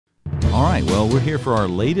All right, well, we're here for our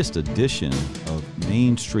latest edition of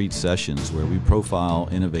Main Street Sessions, where we profile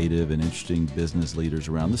innovative and interesting business leaders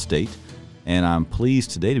around the state. And I'm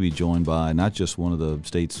pleased today to be joined by not just one of the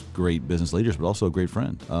state's great business leaders, but also a great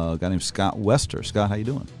friend, a guy named Scott Wester. Scott, how you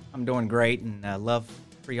doing? I'm doing great, and love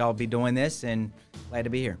for y'all to be doing this, and glad to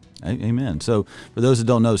be here. Amen. So for those that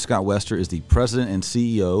don't know, Scott Wester is the president and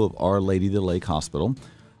CEO of Our Lady of the Lake Hospital,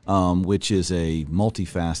 which is a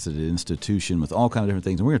multifaceted institution with all kinds of different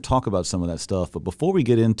things. And we're going to talk about some of that stuff. But before we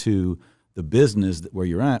get into the business where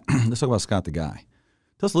you're at, let's talk about Scott the guy.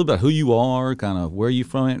 Tell us a little about who you are, kind of where you're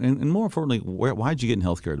from, and more importantly, why did you get in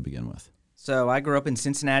healthcare to begin with? So I grew up in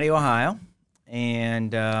Cincinnati, Ohio,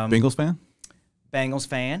 and Bengals fan? Bengals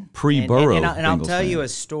fan. Pre-Burrow and I'll Bengals tell fan. you a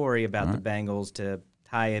story about All the Bengals to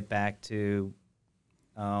tie it back to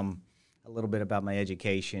a little bit about my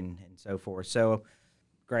education and so forth. So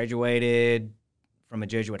graduated from a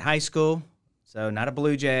Jesuit high school, so not a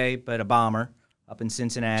Blue Jay, but a Bomber up in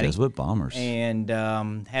Cincinnati. Jesuit Bombers. And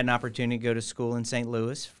had an opportunity to go to school in St.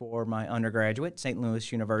 Louis for my undergraduate, St. Louis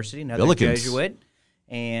University, another Billikens. Jesuit.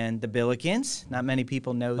 And the Billikens. Not many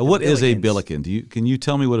people know the What is a Billikens. Billiken? Can you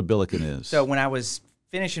tell me what a Billiken is? So when I was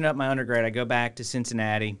finishing up my undergrad, I go back to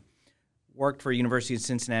Cincinnati, worked for University of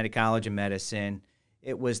Cincinnati College of Medicine.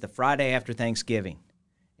 It was the Friday after Thanksgiving,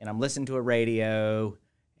 and I'm listening to a radio,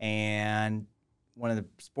 and one of the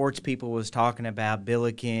sports people was talking about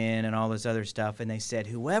Billiken and all this other stuff, and they said,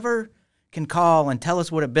 whoever can call and tell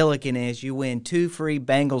us what a Billiken is, you win 2 free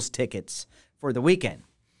Bengals tickets for the weekend.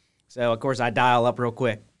 So, of course, I dial up real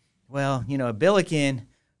quick. Well, you know, a Billiken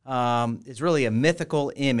is really a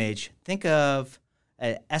mythical image. Think of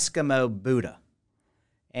an Eskimo Buddha.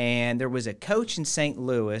 And there was a coach in St.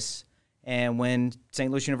 Louis, and when St.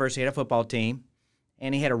 Louis University had a football team,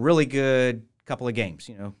 and he had a really good couple of games,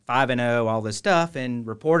 5-0, all this stuff, and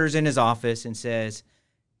reporters in his office and says,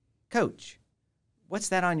 Coach, what's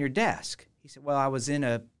that on your desk? He said, well, I was in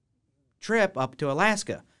a trip up to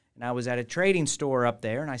Alaska, and I was at a trading store up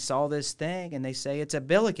there, and I saw this thing, and they say it's a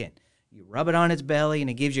Billiken. You rub it on its belly, and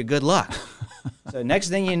it gives you good luck. So next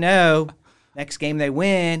thing you know, next game they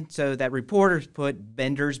win, so that reporter put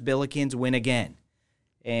Bender's Billikens win again.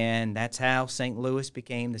 And that's how St. Louis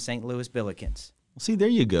became the St. Louis Billikens. Well, see, there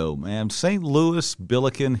you go, man. St. Louis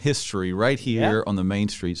Billiken history right here on the Main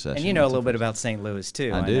Street Session. And you know a little bit about St. Louis,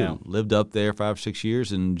 too. I do. Know. Lived up there 5 or 6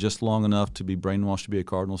 years, and just long enough to be brainwashed to be a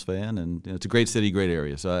Cardinals fan. And it's a great city, great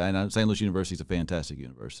area. So, and St. Louis University is a fantastic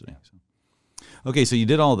university. So. Okay, so you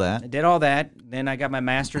did all that. I did all that. Then I got my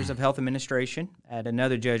Master's of Health Administration at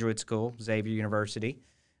another Jesuit school, Xavier University,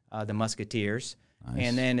 the Musketeers. Nice.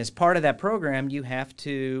 And then as part of that program, you have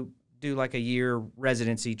to do like a year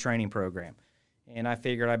residency training program. And I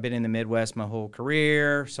figured I've been in the Midwest my whole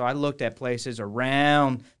career, so I looked at places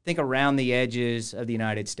around the edges of the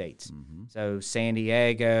United States. Mm-hmm. So San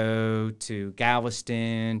Diego to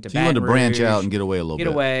Galveston to So you Baton wanted to branch Rouge, out and get away a little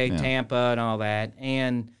bit. Tampa and all that.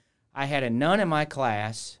 And I had a nun in my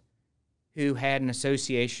class who had an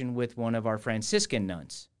association with one of our Franciscan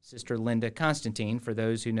nuns, Sister Linda Constantine. For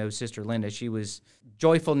those who know Sister Linda, she was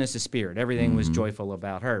joyfulness of spirit. Everything was joyful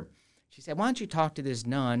about her. She said, why don't you talk to this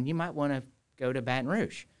nun? You might want to go to Baton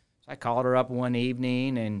Rouge. So I called her up one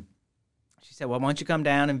evening, and she said, well, why don't you come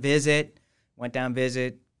down and visit? Went down,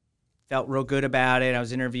 visit, felt real good about it. I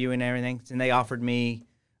was interviewing and everything, and they offered me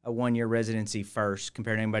a 1-year residency first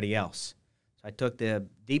compared to anybody else. So I took the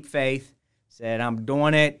deep faith, said, I'm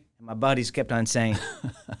doing it. And my buddies kept on saying,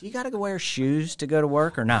 do you got to go wear shoes to go to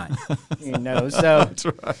work or not? So That's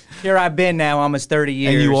right. here I've been now almost 30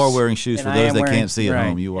 years. And you are wearing shoes and for I those am that wearing- can't see at right.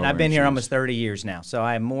 home. You are and I've wearing been here shoes. almost 30 years now. So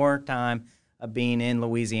I have more time of being in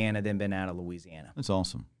Louisiana than been out of Louisiana. That's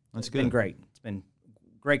awesome. That's It's good. been great. It's been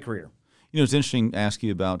a great career. It's interesting to ask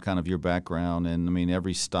you about kind of your background, and I mean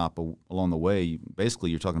every stop along the way,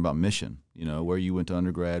 basically you're talking about mission. Where you went to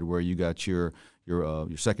undergrad, where you got your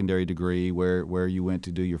secondary degree, where you went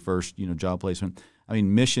to do your first job placement. I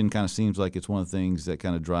mean, mission kind of seems like it's one of the things that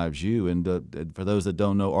kind of drives you. And for those that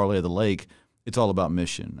don't know Our Lady of the Lake, it's all about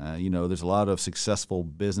mission. There's a lot of successful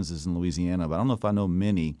businesses in Louisiana, but I don't know if I know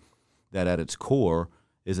many that at its core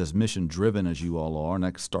is as mission driven as you all are, and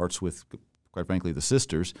that starts with, quite frankly, the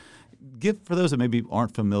sisters. For those that maybe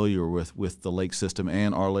aren't familiar with the lake system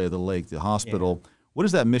and Our Lady of the Lake, the hospital, what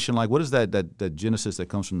is that mission like? What is that genesis that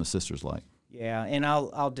comes from the sisters like? Yeah, and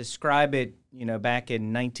I'll describe it. Back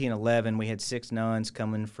in 1911, we had 6 nuns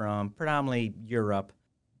coming from predominantly Europe,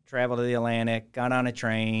 traveled to the Atlantic, got on a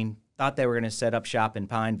train, thought they were going to set up shop in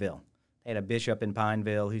Pineville. They had a bishop in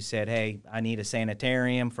Pineville who said, hey, I need a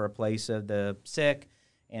sanitarium for a place of the sick,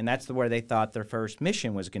 and that's where they thought their first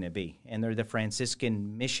mission was going to be. And they're the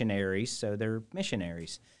Franciscan missionaries, so they're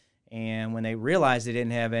missionaries. And when they realized they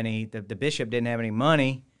didn't have any, the bishop didn't have any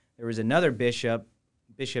money, there was another bishop,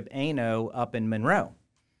 Bishop Ano, up in Monroe,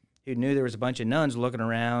 who knew there was a bunch of nuns looking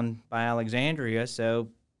around by Alexandria. So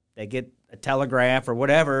they get a telegraph or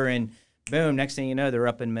whatever, and boom, next thing you know, they're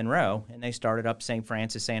up in Monroe. And they started up St.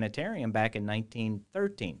 Francis Sanitarium back in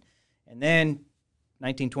 1913. And then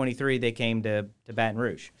 1923, they came to Baton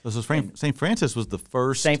Rouge. So St. Francis was the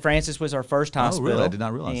first. St. Francis was our first hospital. Oh, really? I did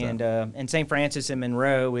not realize that. And St. Francis in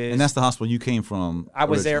Monroe is. And that's the hospital you came from. I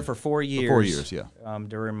was there for 4 years. For 4 years, yeah.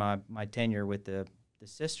 During my tenure with the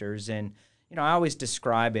sisters, and I always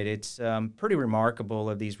describe it. It's pretty remarkable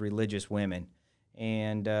of these religious women,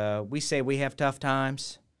 and we say we have tough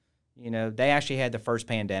times. They actually had the first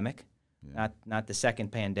pandemic, not the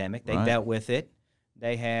second pandemic. They dealt with it.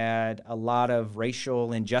 They had a lot of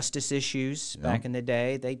racial injustice issues back in the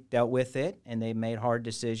day. They dealt with it, and they made hard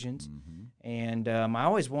decisions. Mm-hmm. And I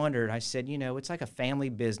always wondered, I said, it's like a family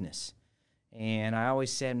business. And I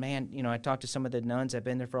always said, man, I talked to some of the nuns that have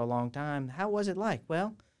been there for a long time. How was it like?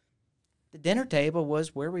 Well, the dinner table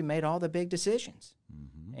was where we made all the big decisions.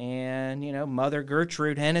 Mm-hmm. And, Mother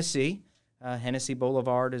Gertrude Hennessy, Hennessy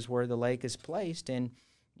Boulevard is where the lake is placed. And,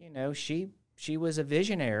 she was a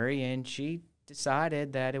visionary, and she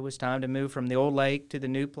decided that it was time to move from the old lake to the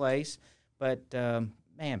new place. But,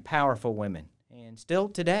 man, powerful women. And still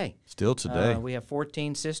today. We have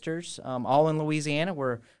 14 sisters, all in Louisiana.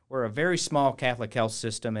 We're a very small Catholic health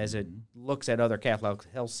system as it looks at other Catholic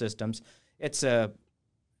health systems. It's a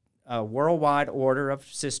worldwide order of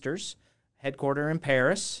sisters, headquartered in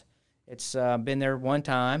Paris. It's been there one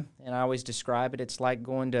time, and I always describe it. It's like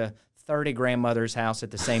going to 30 grandmothers' house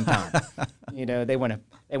at the same time. They want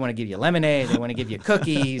to give you lemonade. They want to give you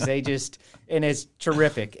cookies. And it's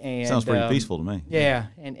terrific. And sounds pretty peaceful to me. Yeah,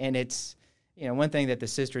 and it's. One thing that the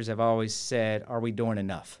sisters have always said, are we doing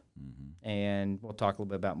enough? Mm-hmm. And we'll talk a little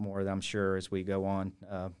bit about more, I'm sure, as we go on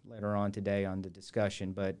later on today on the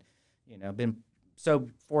discussion. But, been so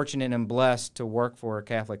fortunate and blessed to work for a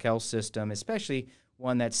Catholic health system, especially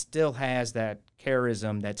one that still has that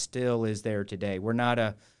charism that still is there today. We're not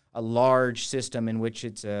a large system in which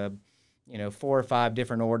it's 4 or 5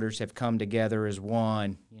 different orders have come together as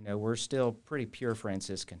one. We're still pretty pure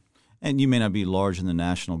Franciscan. And you may not be large in the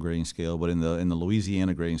national grading scale, but in the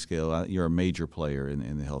Louisiana grading scale, you're a major player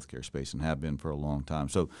in the healthcare space and have been for a long time.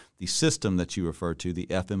 So the system that you refer to, the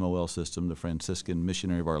FMOL system, the Franciscan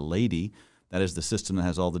Missionary of Our Lady, that is the system that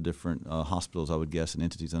has all the different hospitals, I would guess, and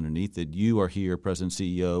entities underneath it. You are here, President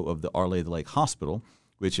CEO of the Our Lady of the Lake Hospital,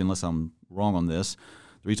 which, unless I'm wrong on this,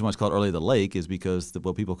 the reason why it's called Our Lady of the Lake is because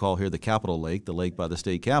what people call here the Capitol Lake, the lake by the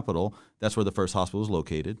state capitol, that's where the first hospital was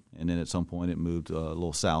located. And then at some point it moved a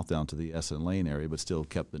little south down to the Essen Lane area, but still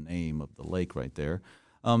kept the name of the lake right there.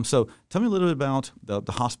 So tell me a little bit about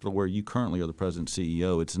the hospital where you currently are the president and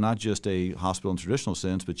CEO. It's not just a hospital in the traditional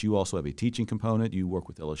sense, but you also have a teaching component. You work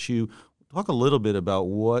with LSU. Talk a little bit about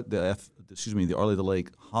what the Our Lady of the Lake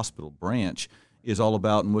Hospital branch is all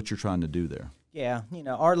about and what you're trying to do there. Yeah,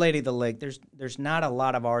 Our Lady of the Lake, there's not a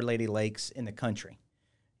lot of Our Lady lakes in the country.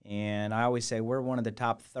 And I always say we're one of the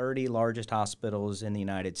top 30 largest hospitals in the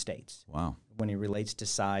United States. Wow. When it relates to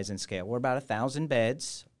size and scale. We're about 1,000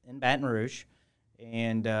 beds in Baton Rouge,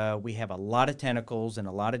 and we have a lot of tentacles in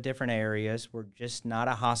a lot of different areas. We're just not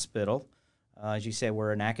a hospital. As you said,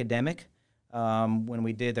 we're an academic. When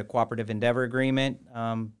we did the Cooperative Endeavor Agreement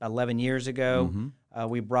about 11 years ago,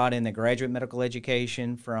 we brought in the graduate medical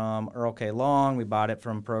education from Earl K. Long. We bought it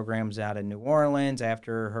from programs out in New Orleans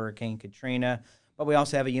after Hurricane Katrina. But we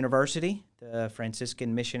also have a university, the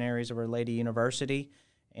Franciscan Missionaries of Our Lady University,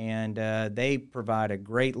 and they provide a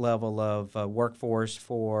great level of workforce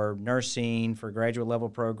for nursing, for graduate level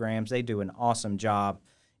programs. They do an awesome job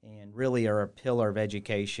and really are a pillar of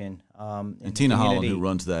education. And Tina Holland, who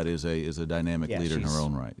runs that, is a dynamic leader in her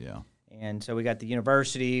own right. Yeah. And so we got the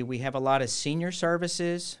university. We have a lot of senior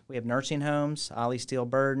services. We have nursing homes, Ollie Steele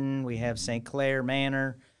Burden. We have St. Clair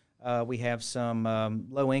Manor. We have some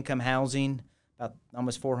low-income housing, about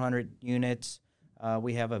almost 400 units.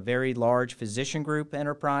 We have a very large physician group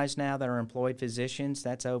enterprise now that are employed physicians.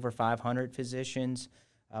 That's over 500 physicians.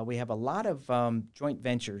 We have a lot of joint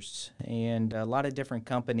ventures and a lot of different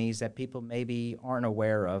companies that people maybe aren't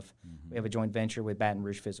aware of. Mm-hmm. We have a joint venture with Baton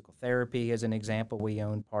Rouge Physical Therapy as an example. We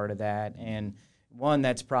own part of that. And one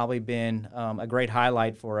that's probably been a great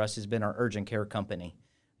highlight for us has been our urgent care company,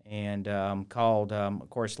 and called, of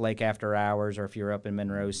course, Lake After Hours, or if you're up in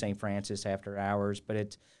Monroe, St. Francis After Hours. But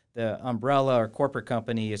it's the umbrella or corporate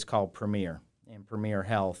company is called Premier and Premier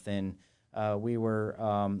Health. And we were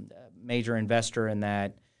a major investor in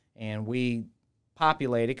that, and we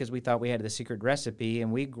populated because we thought we had the secret recipe,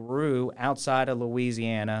 and we grew outside of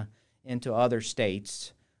Louisiana into other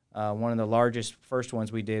states. One of the largest first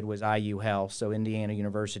ones we did was IU Health, so Indiana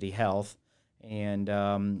University Health, and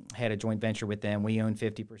had a joint venture with them. We owned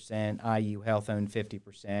 50%, IU Health owned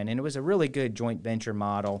 50%, and it was a really good joint venture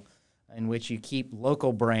model in which you keep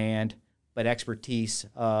local brand but expertise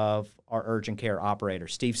of our urgent care operator.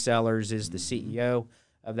 Steve Sellers is the CEO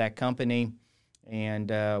of that company, and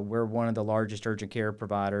we're one of the largest urgent care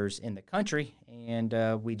providers in the country, and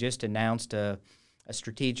we just announced a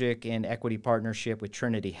strategic and equity partnership with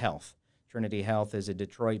Trinity Health. Trinity Health is a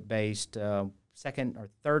Detroit-based second or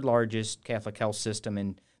third largest Catholic health system,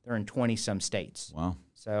 and they're in 20-some states. Wow.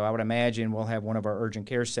 So I would imagine we'll have one of our urgent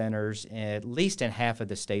care centers at least in half of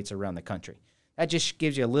the states around the country. That just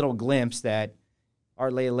gives you a little glimpse that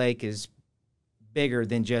Our Lady Lake is bigger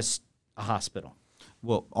than just a hospital.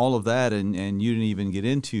 Well, all of that, and you didn't even get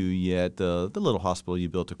into yet the little hospital you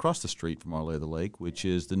built across the street from Our Lady of the Lake, which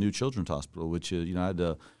is the new Children's Hospital, which is, I had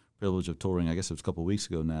the privilege of touring, I guess it was a couple of weeks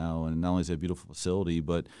ago now, and not only is it a beautiful facility,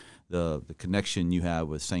 but the connection you have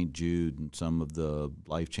with St. Jude and some of the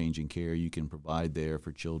life-changing care you can provide there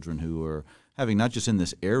for children who are having not just in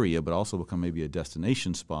this area, but also become maybe a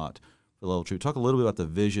destination spot for Level Tree. Talk a little bit about the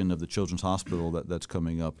vision of the Children's Hospital that's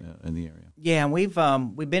coming up in the area. Yeah, and we've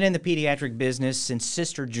been in the pediatric business since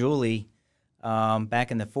Sister Julie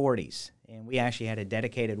back in the 40s, and we actually had a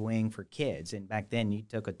dedicated wing for kids. And back then, you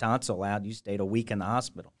took a tonsil out, you stayed a week in the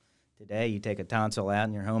hospital. Today, you take a tonsil out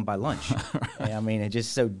and you're home by lunch. I mean, it's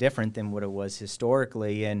just so different than what it was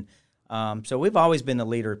historically. And so we've always been the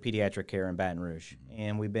leader of pediatric care in Baton Rouge,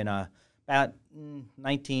 and we've been about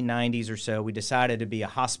 1990s or so, we decided to be a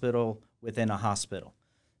hospital within a hospital.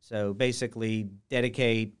 So basically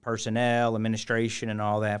dedicate personnel, administration, and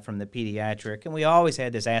all that from the pediatric. And we always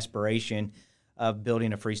had this aspiration of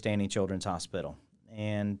building a freestanding children's hospital.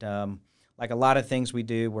 And like a lot of things we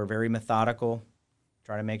do, we're very methodical,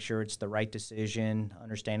 try to make sure it's the right decision,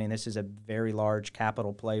 understanding this is a very large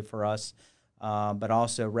capital play for us, but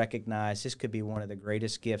also recognize this could be one of the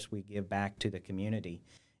greatest gifts we give back to the community.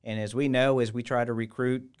 And as we know, as we try to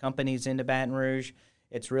recruit companies into Baton Rouge,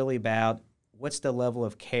 it's really about what's the level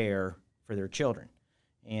of care for their children.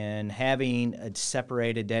 And having a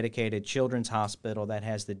separated, dedicated children's hospital that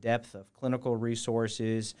has the depth of clinical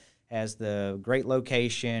resources, has the great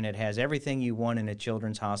location, it has everything you want in a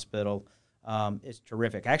children's hospital, is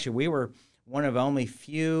terrific. Actually, we were one of only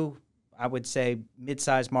few, I would say,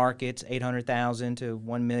 mid-sized markets, 800,000 to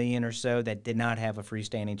 1 million or so, that did not have a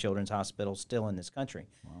freestanding children's hospital still in this country.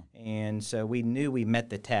 Wow. And so we knew we met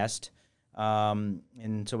the test.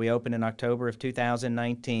 And so we opened in October of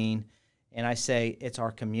 2019, and I say it's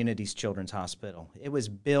our community's children's hospital. It was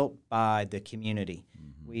built by the community.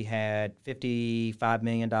 Mm-hmm. We had $55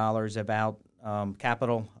 million of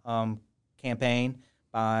capital campaign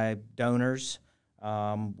by donors.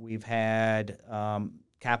 We've had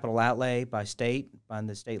capital outlay by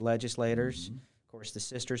the state legislators. Mm-hmm. Of course, the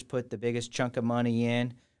sisters put the biggest chunk of money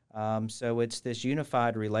in. So it's this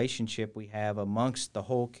unified relationship we have amongst the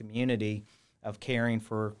whole community of caring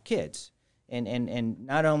for kids. And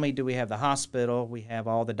not only do we have the hospital, we have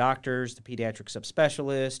all the doctors, the pediatric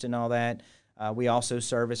subspecialists, and all that. We also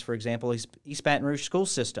service, for example, East Baton Rouge school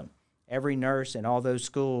system. Every nurse in all those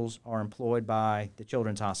schools are employed by the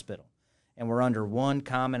Children's Hospital. And we're under one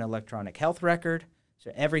common electronic health record,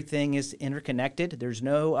 so everything is interconnected. There's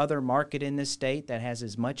no other market in this state that has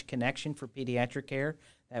as much connection for pediatric care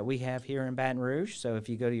that we have here in Baton Rouge. So if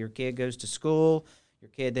you go to your kid goes to school, your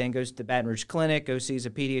kid then goes to the Baton Rouge Clinic, goes sees a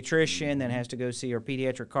pediatrician, then has to go see our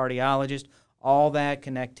pediatric cardiologist. All that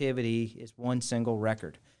connectivity is one single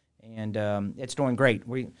record, and it's doing great.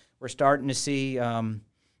 We're starting to see a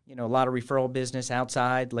lot of referral business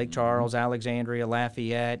outside Lake Charles, Alexandria,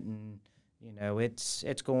 Lafayette, and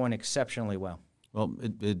it's going exceptionally well. Well,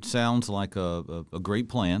 it sounds like a great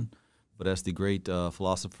plan. But as the great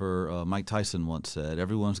philosopher Mike Tyson once said,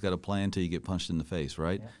 everyone's got a plan until you get punched in the face,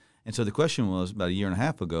 right? Yeah. And so the question was, about a year and a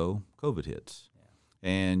half ago, COVID hits. Yeah.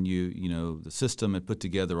 And the system had put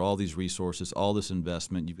together all these resources, all this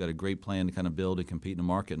investment. You've got a great plan to kind of build and compete in the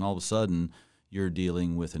market. And all of a sudden, you're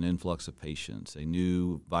dealing with an influx of patients, a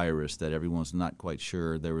new virus that everyone's not quite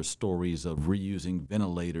sure. There were stories of reusing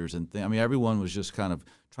ventilators and things. I mean, everyone was just kind of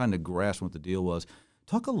trying to grasp what the deal was.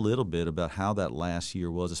 Talk a little bit about how that last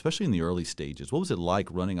year was, especially in the early stages. What was it like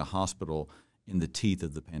running a hospital in the teeth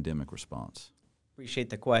of the pandemic response? Appreciate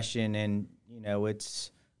the question, and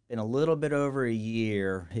it's been a little bit over a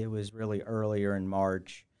year. It was really earlier in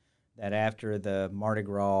March that after the Mardi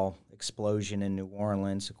Gras explosion in New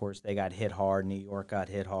Orleans, of course, they got hit hard. New York got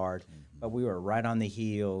hit hard, but we were right on the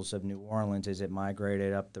heels of New Orleans as it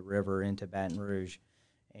migrated up the river into Baton Rouge,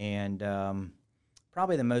 and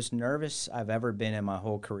probably the most nervous I've ever been in my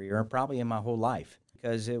whole career, probably in my whole life,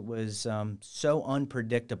 because it was so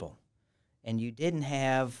unpredictable. And you didn't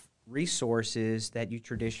have resources that you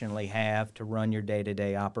traditionally have to run your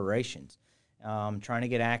day-to-day operations. Trying to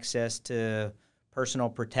get access to personal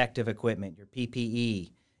protective equipment, your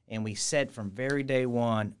PPE. And we said from very day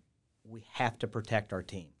one, we have to protect our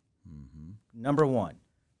team. Mm-hmm. Number one,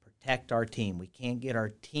 protect our team. We can't get our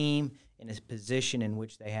team in a position in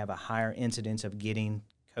which they have a higher incidence of getting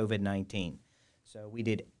COVID-19. So we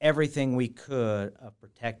did everything we could of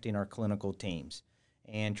protecting our clinical teams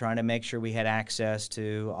and trying to make sure we had access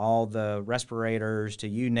to all the respirators, to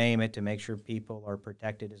you name it, to make sure people are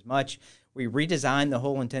protected as much. We redesigned the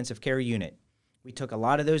whole intensive care unit. We took a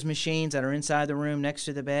lot of those machines that are inside the room next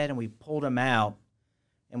to the bed and we pulled them out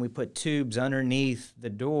and we put tubes underneath the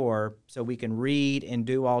door so we can read and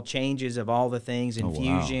do all changes of all the things,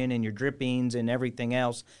 infusion and your drippings and everything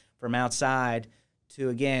else from outside to,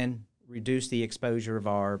 again, reduce the exposure of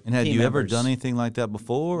our And had team you ever members. done anything like that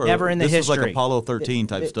before? Or Never in the this history. This was like Apollo 13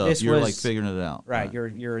 type stuff. You're like figuring it out. Right.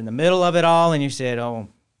 You're in the middle of it all, and you said, oh,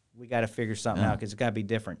 we got to figure something out because it's got to be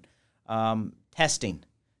different.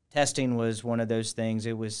 Testing was one of those things.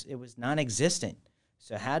 It was non-existent.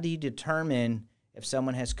 So how do you determine if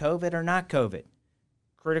someone has COVID or not COVID?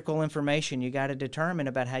 Critical information you got to determine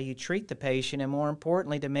about how you treat the patient, and more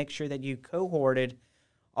importantly, to make sure that you cohorted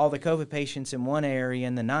all the COVID patients in one area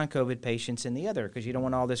and the non-COVID patients in the other, because you don't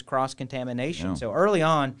want all this cross-contamination. Yeah. So early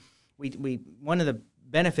on, we one of the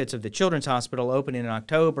benefits of the Children's Hospital opening in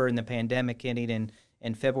October and the pandemic ending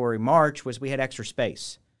in February, March was we had extra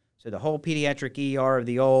space. So the whole pediatric ER of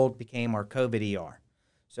the old became our COVID ER.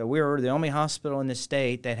 So we were the only hospital in the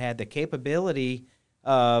state that had the capability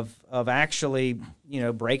of actually,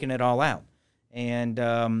 breaking it all out. And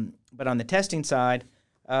but on the testing side,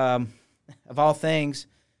 of all things,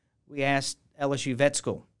 we asked LSU Vet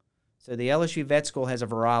School. So the LSU Vet School has a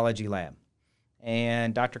virology lab.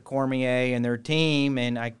 And Dr. Cormier and their team,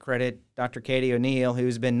 and I credit Dr. Katie O'Neill,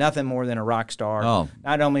 who's been nothing more than a rock star,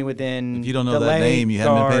 not only within if you don't know that name, you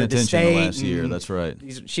haven't been paying attention the last year. That's right.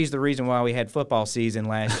 She's the reason why we had football season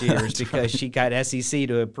last year, is because she got SEC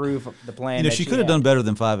to approve the plan. She could have done better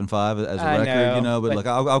than 5-5 as a record, but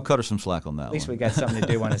I'll cut her some slack on that. At least we got something to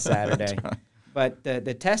do on a Saturday. Right. But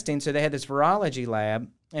the testing, so they had this virology lab,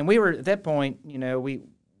 and we were at that point, we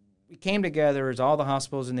came together as all the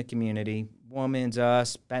hospitals in the community, Women's,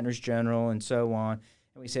 us, Baton Rouge General, and so on.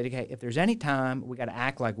 And we said, okay, if there's any time we got to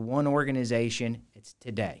act like one organization, it's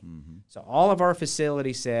today. Mm-hmm. So all of our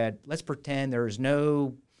facilities said, let's pretend there's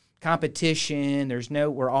no competition,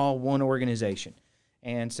 we're all one organization.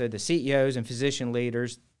 And so the CEOs and physician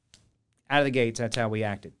leaders, out of the gates, that's how we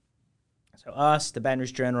acted. So us, the Baton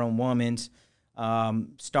Rouge General, and Women's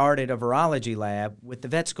started a virology lab with the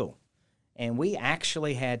vet school. And we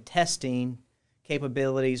actually had testing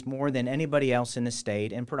capabilities more than anybody else in the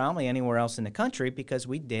state and predominantly anywhere else in the country, because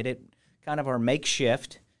we did it kind of our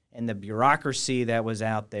makeshift, and the bureaucracy that was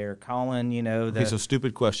out there calling, Okay, so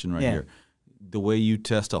stupid question here. The way you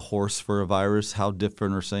test a horse for a virus, how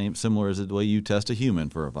different or similar is it the way you test a human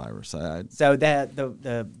for a virus? So that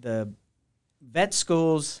the vet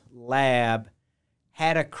school's lab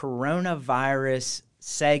had a coronavirus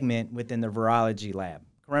segment within the virology lab.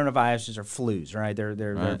 Coronaviruses are flus, right?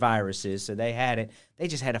 They're viruses, so they had it. They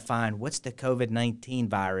just had to find what's the COVID-19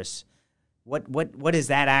 virus. What is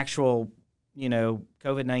that actual,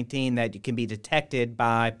 COVID-19 that can be detected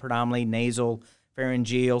by predominantly nasal,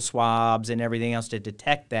 pharyngeal swabs and everything else to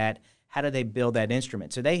detect that? How do they build that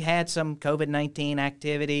instrument? So they had some COVID-19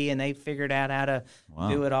 activity, and they figured out how to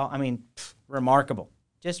do it all. I mean, remarkable.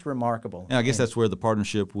 Just remarkable. Yeah, I guess that's where the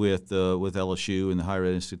partnership with LSU and the higher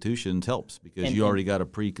ed institutions helps, because you already got a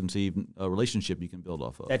preconceived relationship you can build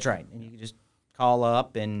off of. That's right. And you can just call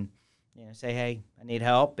up and say, hey, I need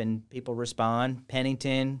help, and people respond.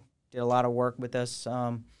 Pennington did a lot of work with us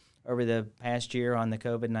over the past year on the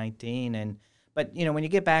COVID-19. But when you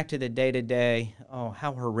get back to the day-to-day,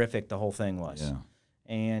 how horrific the whole thing was. Yeah.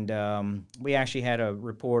 And we actually had a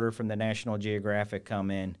reporter from the National Geographic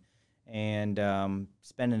come in and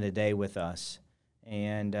spending a day with us.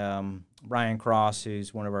 And Brian Cross,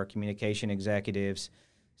 who's one of our communication executives,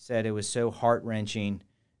 said it was so heart-wrenching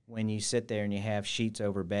when you sit there and you have sheets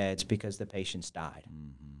over beds because the patients died.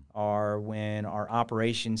 Mm-hmm. Or when our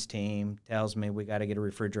operations team tells me we got to get a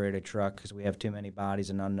refrigerated truck because we have too many bodies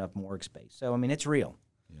and not enough morgue space. So, it's real.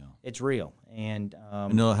 Yeah. It's real. And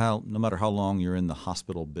no matter how long you're in the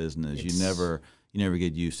hospital business, you never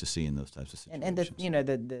get used to seeing those types of situations.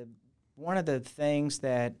 And one of the things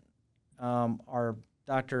that our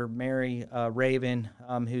Dr. Mary Raven,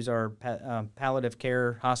 who's our palliative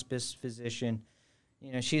care hospice physician,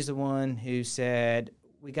 she's the one who said,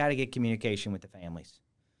 we got to get communication with the families.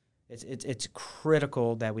 It's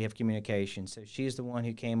critical that we have communication. So she's the one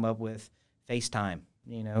who came up with FaceTime,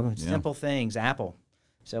 simple things, Apple.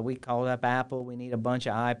 So we called up Apple. We need a bunch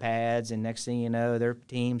of iPads, and next thing you know, their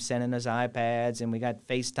team's sending us iPads, and we got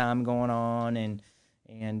FaceTime going on.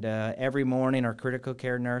 And every morning, our critical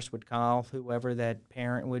care nurse would call whoever that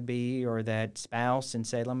parent would be or that spouse and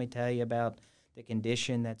say, let me tell you about the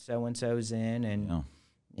condition that so-and-so's in. And,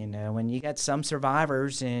 when you got some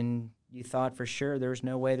survivors and you thought for sure there's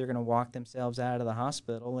no way they're going to walk themselves out of the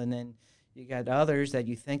hospital, and then you got others that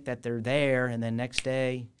you think that they're there, and then next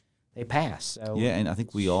day they pass. So yeah, and I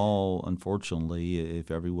think we all, unfortunately, if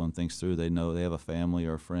everyone thinks through, they know they have a family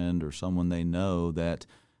or a friend or someone they know that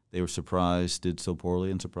they were surprised did so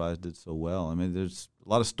poorly and surprised did so well. I mean, there's a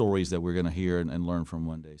lot of stories that we're going to hear and learn from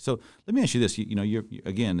one day. So let me ask you this. You're,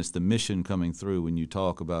 again, it's the mission coming through when you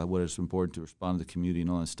talk about what is important to respond to the community and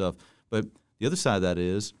all that stuff. But the other side of that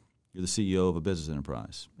is you're the CEO of a business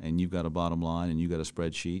enterprise, and you've got a bottom line, and you've got a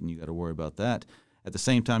spreadsheet, and you've got to worry about that. At the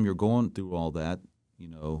same time, you're going through all that,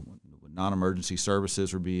 non-emergency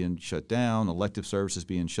services are being shut down, elective services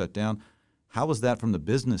being shut down. How was that from the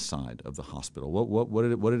business side of the hospital?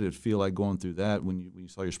 What did it feel like going through that when you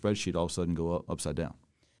saw your spreadsheet all of a sudden go upside down?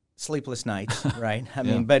 Sleepless nights, right? I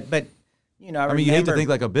mean, but you hate to think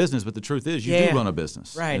like a business, but the truth is you do run a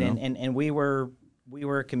business, right? And we were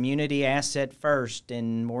a community asset first,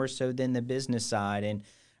 and more so than the business side. And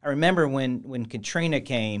I remember when Katrina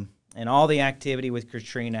came and all the activity with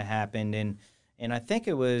Katrina happened, and I think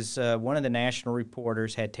it was one of the national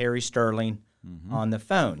reporters had Terry Sterling on the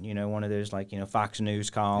phone, one of those Fox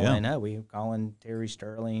News calling. Yeah. Oh, we were calling Terry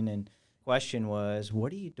Sterling, and the question was,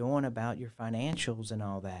 what are you doing about your financials and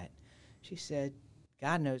all that? She said,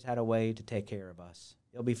 God knows how to take care of us.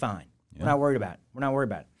 It'll be fine. Yeah. We're not worried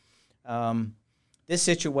about it. This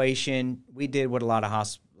situation, we did what a lot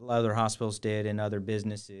of other hospitals did and other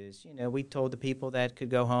businesses. We told the people that could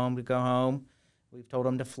go home to go home. We've told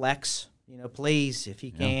them to flex. Please, if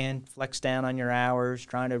you can, flex down on your hours,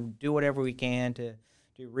 trying to do whatever we can to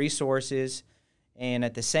do resources. And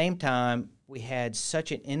at the same time, we had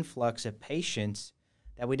such an influx of patients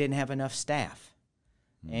that we didn't have enough staff.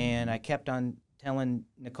 Mm-hmm. And I kept on telling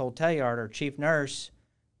Nicole Telliard, our chief nurse,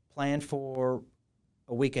 plan for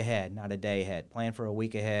a week ahead, not a day ahead. Plan for a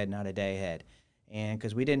week ahead, not a day ahead. And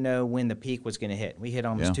because we didn't know when the peak was going to hit. We hit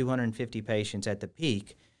almost 250 patients at the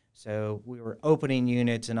peak. So we were opening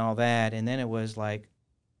units and all that, and then it was like,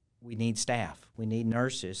 we need staff. We need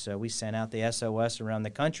nurses. So we sent out the SOS around the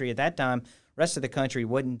country. At that time, the rest of the country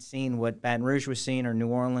wasn't seeing what Baton Rouge was seeing or New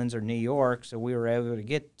Orleans or New York, so we were able to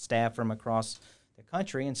get staff from across the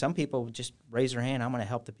country, and some people would just raise their hand, I'm going to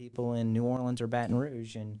help the people in New Orleans or Baton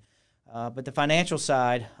Rouge. And but the financial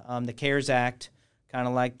side, the CARES Act, kind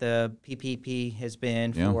of like the PPP has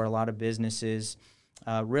been for a lot of businesses,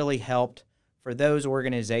 really helped for those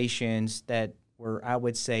organizations that were, I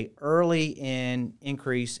would say, early in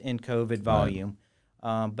increase in COVID volume.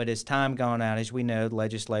 Right. But as time gone out, as we know,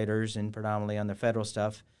 legislators and predominantly on the federal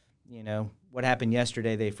stuff, what happened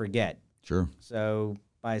yesterday, they forget. Sure. So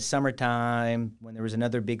by summertime, when there was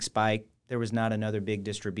another big spike, there was not another big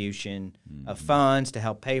distribution of funds to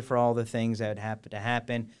help pay for all the things that had to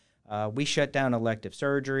happen. We shut down elective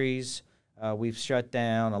surgeries. We've shut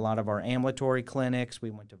down a lot of our ambulatory clinics. We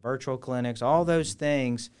went to virtual clinics, all those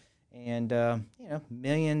things. And,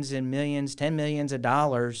 millions and millions, $10 million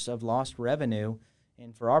of lost revenue.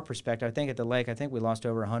 And for our perspective, I think at the lake, we lost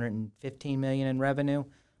over $115 million in revenue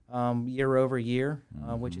year over year,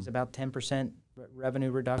 which is about 10% revenue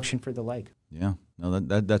reduction for the lake. Yeah, no,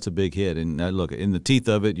 that's a big hit. And look, in the teeth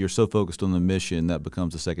of it, you're so focused on the mission that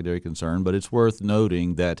becomes a secondary concern. But it's worth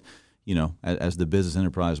noting that, as the business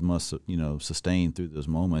enterprise must, sustain through those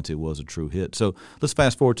moments, it was a true hit. So let's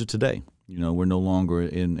fast forward to today. We're no longer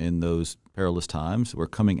in those perilous times. We're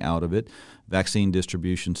coming out of it. Vaccine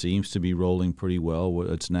distribution seems to be rolling pretty well.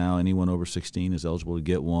 It's now anyone over 16 is eligible to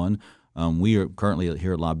get one. We are currently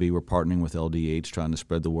here at Lobby, we're partnering with LDH, trying to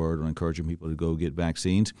spread the word and encouraging people to go get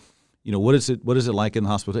vaccines. What is it like in the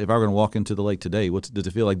hospital? If I were going to walk into the lake today, does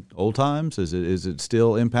it feel like old times? Is it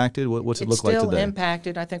still impacted? What's it look like today? It's still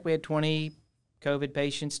impacted. I think we had 20 COVID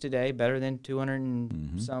patients today, better than 200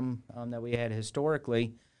 and some that we had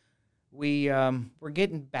historically. We're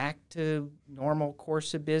getting back to normal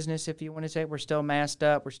course of business, if you want to say. We're still masked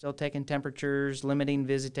up. We're still taking temperatures, limiting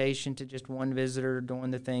visitation to just one visitor, doing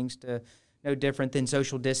the things to no different than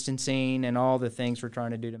social distancing and all the things we're trying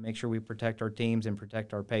to do to make sure we protect our teams and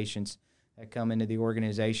protect our patients that come into the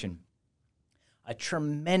organization. A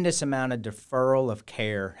tremendous amount of deferral of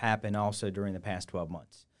care happened also during the past 12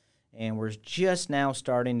 months. and we're just now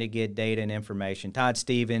starting to get data and information. Todd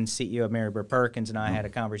Stevens, CEO of Mary Bird Perkins, and I had a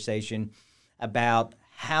conversation about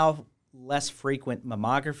how less frequent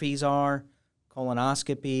mammographies are,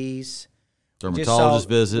 colonoscopies. Dermatologist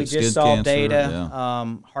visits, we just skin saw cancer. data.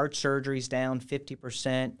 Yeah. Heart surgery's down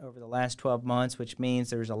 50% over the last 12 months, which means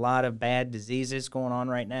there's a lot of bad diseases going on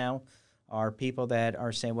right now. Are people that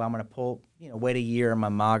are saying, well, I'm going to wait a year on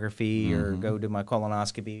mammography or go do my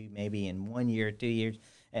colonoscopy maybe in 1 year, 2 years.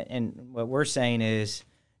 And what we're saying is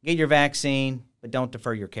get your vaccine, but don't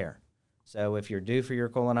defer your care. So if you're due for your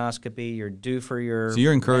colonoscopy, you're due for your So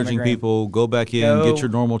you're encouraging mammogram, people, go back in, get your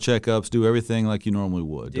normal checkups, do everything like you normally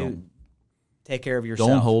would. Take care of yourself.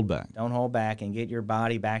 Don't hold back. Don't hold back, and get your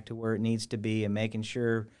body back to where it needs to be, and making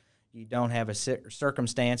sure you don't have a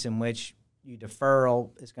circumstance in which you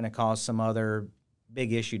deferral is going to cause some other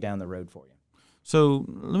big issue down the road for you. So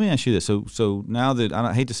let me ask you this. So now that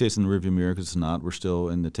I hate to say it's in the rearview mirror because it's not, we're still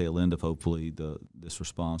in the tail end of hopefully this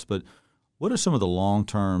response. But what are some of the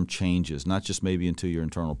long-term changes, not just maybe into your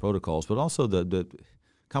internal protocols, but also the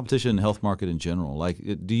competition in the health market in general? Like,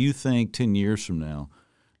 do you think 10 years from now,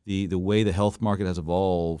 the way the health market has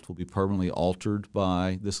evolved will be permanently altered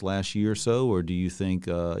by this last year or so, or do you think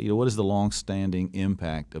what is the long-standing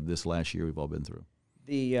impact of this last year we've all been through?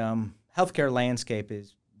 The healthcare landscape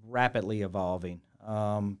is rapidly evolving.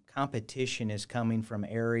 Competition is coming from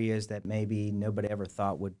areas that maybe nobody ever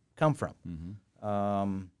thought would come from.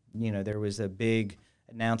 There was a big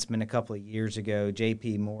announcement a couple of years ago.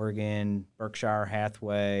 J.P. Morgan, Berkshire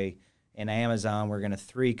Hathaway, and Amazon were going to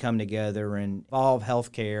three come together and evolve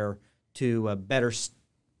healthcare to a better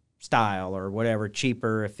style or whatever,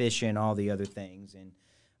 cheaper, efficient, all the other things. And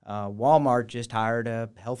Walmart just hired a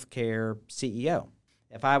healthcare CEO.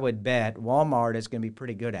 If I would bet, Walmart is going to be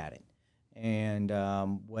pretty good at it. And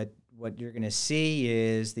what you're going to see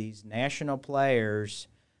is these national players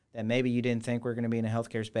that maybe you didn't think were going to be in the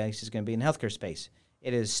healthcare space is going to be in the healthcare space.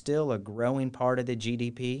 It is still a growing part of the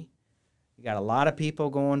GDP. You got a lot of people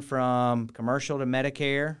going from commercial to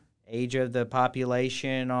Medicare, age of the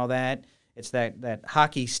population, all that. It's that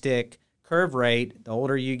hockey stick curve rate. The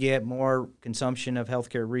older you get, more consumption of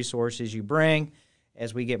healthcare resources you bring.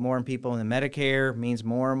 As we get more people in the Medicare, means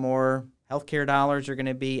more and more healthcare dollars are going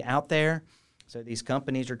to be out there. So these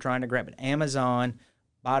companies are trying to grab it. Amazon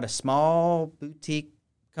bought a small boutique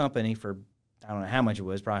company for, I don't know how much it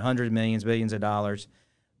was, probably hundreds of millions, billions of dollars.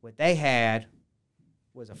 What they had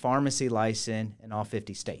was a pharmacy license in all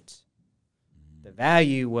 50 states. The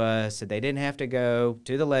value was that they didn't have to go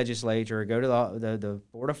to the legislature or go to the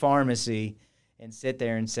Board of Pharmacy and sit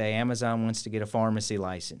there and say, Amazon wants to get a pharmacy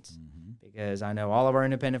license. Because I know all of our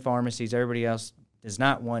independent pharmacies, everybody else does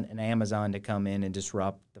not want an Amazon to come in and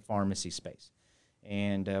disrupt the pharmacy space.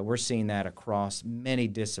 And we're seeing that across many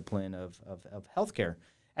disciplines of healthcare.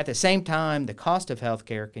 At the same time, the cost of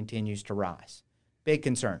healthcare continues to rise. Big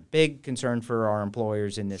concern for our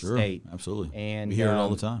employers in this state. Absolutely. And we hear it all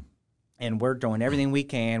the time. And we're doing everything we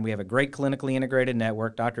can. We have a great clinically integrated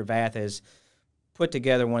network. Dr. Vath has put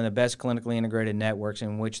together one of the best clinically integrated networks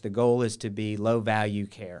in which the goal is to be low-value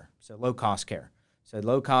care, so low-cost care. So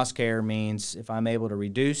low-cost care means if I'm able to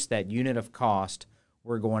reduce that unit of cost,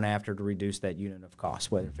 we're going after to reduce that unit of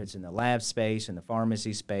cost, whether if it's in the lab space, in the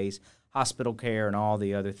pharmacy space, hospital care, and all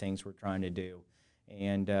the other things we're trying to do.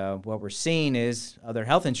 And what we're seeing is other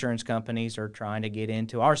health insurance companies are trying to get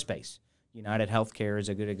into our space. United Healthcare is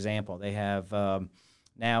a good example. They have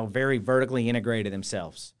now very vertically integrated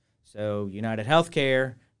themselves. So United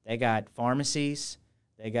Healthcare, they got pharmacies,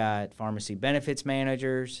 they got pharmacy benefits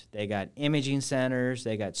managers, they got imaging centers,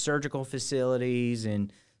 they got surgical facilities.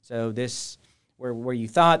 And so this, where you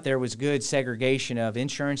thought there was good segregation of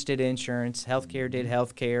insurance did insurance, healthcare did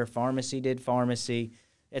healthcare, pharmacy did pharmacy,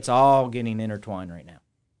 it's all getting intertwined right now.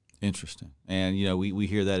 Interesting. And, we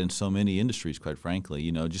hear that in so many industries, quite frankly,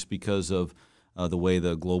 just because of the way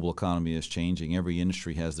the global economy is changing. Every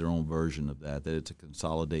industry has their own version of that it's a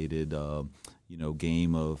consolidated,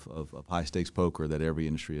 game of high-stakes poker that every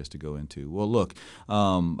industry has to go into. Well, look,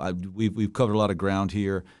 we've covered a lot of ground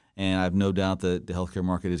here, and I have no doubt that the healthcare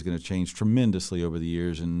market is going to change tremendously over the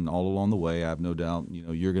years, and all along the way, I have no doubt,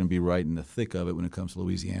 you're going to be right in the thick of it when it comes to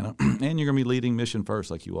Louisiana, and you're going to be leading mission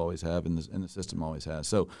first like you always have and the system always has.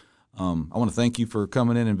 So I want to thank you for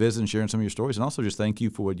coming in and visiting, sharing some of your stories, and also just thank you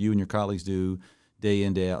for what you and your colleagues do day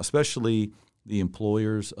in, day out, especially the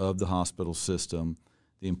employers of the hospital system,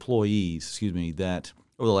 the employees, that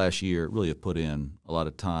over the last year really have put in a lot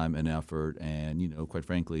of time and effort and, quite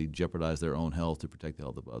frankly, jeopardize their own health to protect the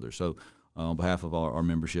health of others. So on behalf of our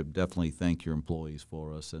membership, definitely thank your employees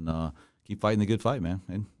for us. And, keep fighting the good fight, man.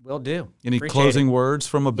 And Will do. any Appreciate closing it. words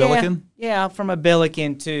from a Billiken? Yeah, from a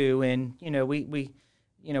Billiken too. And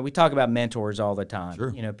we talk about mentors all the time.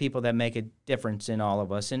 Sure. People that make a difference in all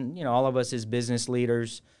of us. And all of us as business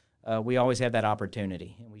leaders, we always have that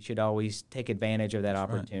opportunity, and we should always take advantage of that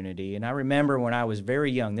opportunity. Right. And I remember when I was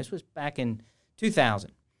very young. This was back in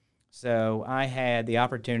 2000. So I had the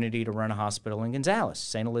opportunity to run a hospital in Gonzales,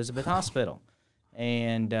 St. Elizabeth Hospital.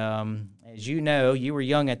 And as you know, you were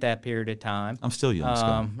young at that period of time. I'm still young,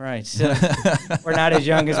 Scott. Right. So we're not as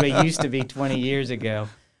young as we used to be 20 years ago.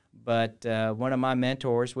 But one of my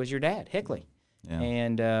mentors was your dad, Hickley. Yeah.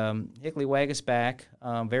 And Hickley Wagasback,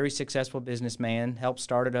 very successful businessman, helped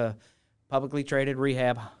started a publicly traded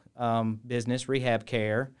rehab business, Rehab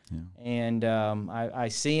Care. Yeah. And I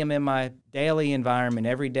see him in my daily environment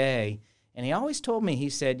every day. And he always told me, he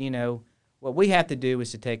said, what we have to do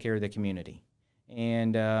is to take care of the community.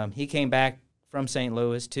 And he came back from St.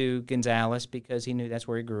 Louis to Gonzales because he knew that's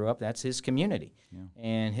where he grew up. That's his community. Yeah.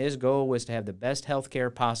 And his goal was to have the best health care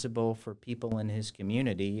possible for people in his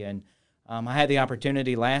community. And I had the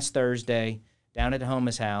opportunity last Thursday down at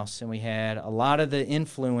Homa's house, and we had a lot of the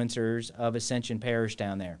influencers of Ascension Parish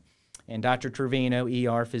down there. And Dr. Trevino,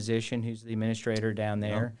 ER physician, who's the administrator down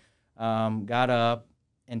there, got up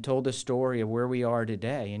and told the story of where we are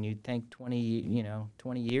today. And you'd think 20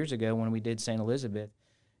 years ago when we did St. Elizabeth,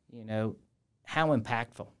 how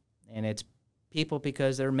impactful. And it's people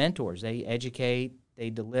because they're mentors. They educate, they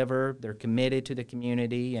deliver, they're committed to the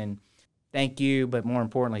community. And thank you, but more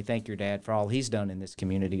importantly, thank your dad for all he's done in this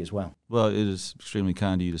community as well. Well, it is extremely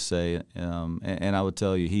kind of you to say. And I would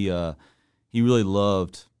tell you, he really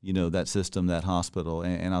loved, that system, that hospital.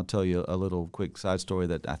 And I'll tell you a little quick side story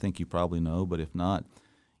that I think you probably know, but if not,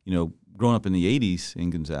 growing up in the 80s in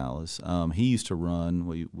Gonzales, he used to run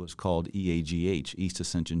what was called EAGH, East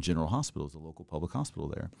Ascension General Hospital, the local public hospital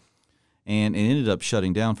there. And it ended up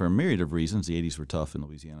shutting down for a myriad of reasons. The 80s were tough in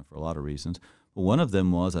Louisiana for a lot of reasons. But one of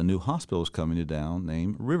them was a new hospital was coming to town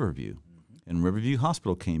named Riverview. Mm-hmm. And Riverview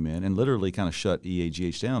Hospital came in and literally kind of shut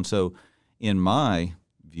EAGH down. So in my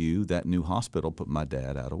view, that new hospital put my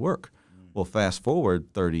dad out of work. Mm-hmm. Well, fast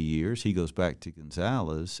forward 30 years, he goes back to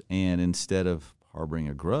Gonzales, and instead of harboring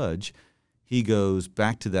a grudge, he goes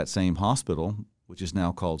back to that same hospital, which is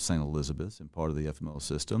now called St. Elizabeth and part of the FML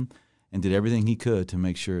system, and did everything he could to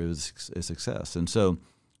make sure it was a success. And so it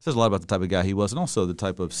says a lot about the type of guy he was and also the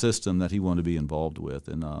type of system that he wanted to be involved with.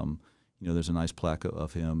 And, there's a nice plaque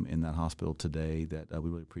of him in that hospital today that we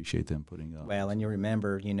really appreciate them putting up. Well, and you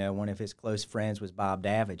remember, one of his close friends was Bob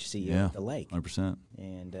Davidge, CEO at the Lake. 100%.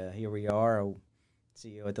 And here we are,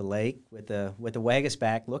 CEO at the Lake with the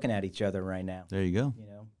Wagasback looking at each other right now. There you go.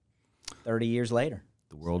 30 years later.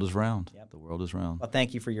 The world is round. Yep. The world is round. Well,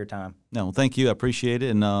 thank you for your time. No, well, thank you. I appreciate it.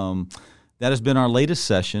 And that has been our latest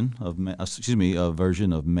session a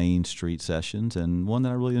version of Main Street Sessions, and one that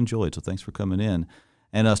I really enjoyed. So thanks for coming in.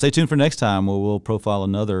 And stay tuned for next time where we'll profile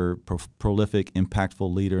another prolific,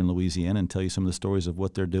 impactful leader in Louisiana and tell you some of the stories of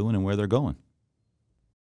what they're doing and where they're going.